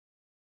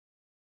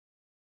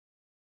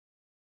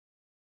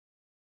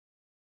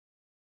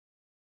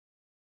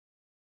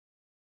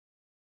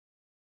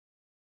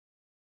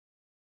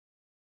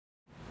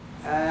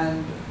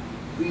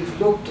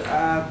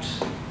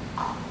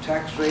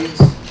tax rates,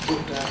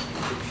 looked at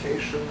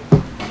inflation,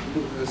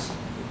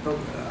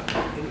 looked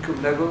at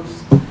income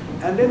levels,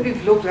 and then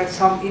we've looked at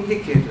some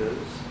indicators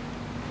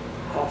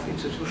of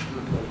institutional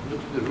development,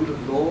 looked at the rule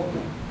of law,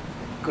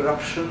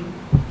 corruption,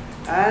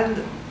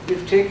 and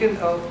we've taken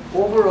an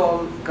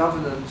overall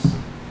governance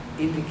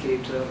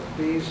indicator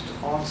based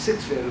on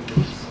 6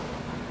 variables.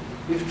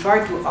 We've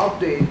tried to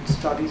update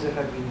studies that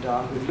have been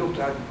done. We've looked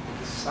at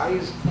the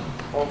size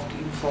of the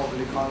informal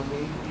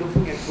economy,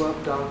 looking at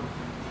work done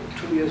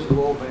 2 years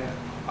ago by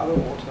other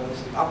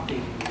authors and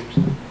updating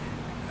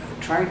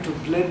it, trying to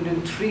blend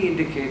in 3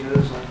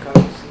 indicators on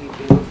currency,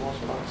 labor force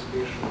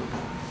participation,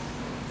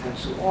 and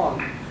so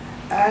on.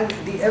 And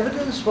the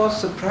evidence was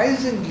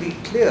surprisingly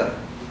clear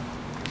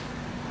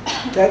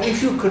that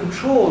if you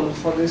control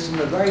for this in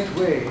the right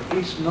way,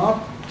 it's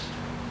not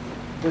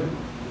the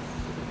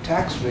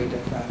tax rate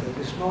that matters,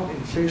 it's not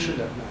inflation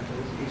that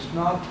matters, it's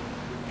not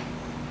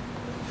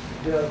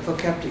the per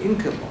capita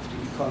income of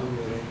the economy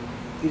rate.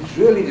 It's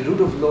really the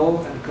rule of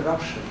law and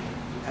corruption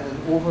and an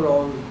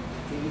overall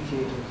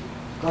indicator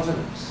of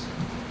governance.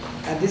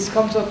 And this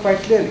comes out quite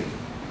clearly.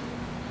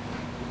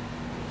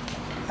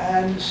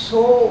 And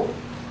so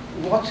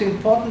what's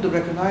important to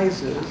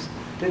recognize is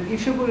that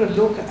if you're going to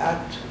look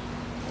at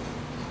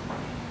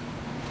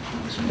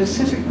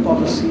specific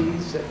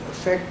policies that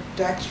affect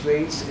tax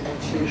rates and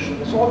inflation,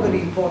 it's all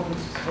very important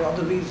for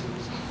other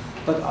reasons.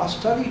 But our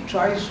study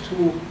tries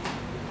to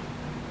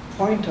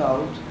point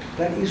out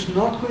that it's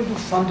not going to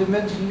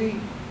fundamentally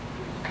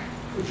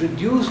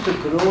reduce the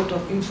growth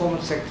of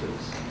informal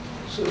sectors.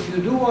 So if you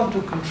do want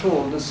to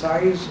control the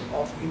size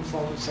of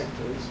informal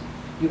sectors,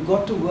 you've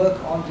got to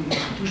work on the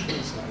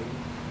institutional side,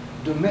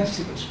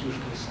 domestic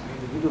institutional side,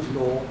 the rule of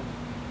law,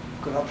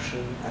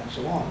 corruption, and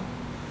so on.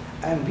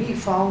 And we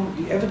found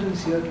the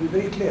evidence here to be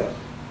very clear.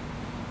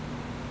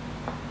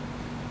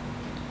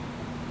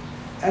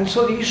 And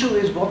so the issue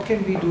is, what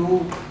can we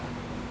do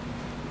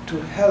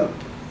to help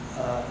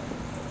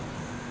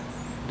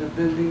the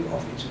building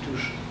of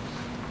institutions?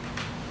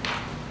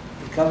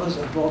 It covers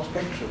a broad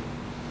spectrum.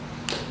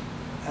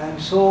 And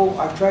so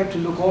I've tried to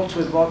look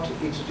also at what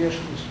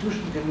international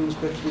institutions can do,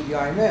 especially the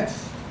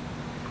IMF.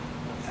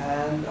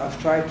 And I've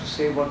tried to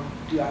say what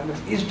the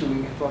IMF is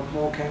doing and what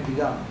more can be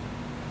done.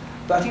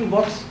 But I think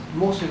what's the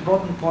most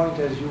important point,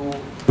 as you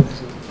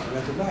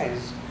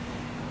recognize,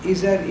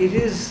 is that it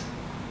is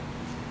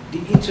the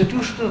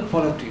institutional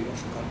quality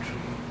of the country,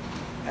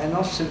 and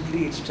not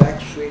simply its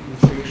tax rate,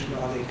 inflation, or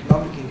other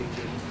economic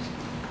indicators,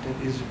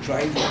 that is the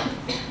driver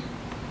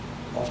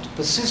of the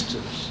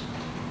persistence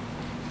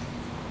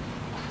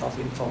of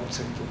informal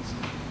sectors.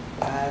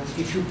 And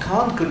if you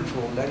can't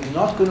control that, you're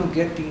not going to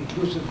get the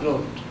inclusive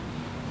growth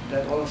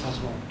that all of us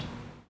want.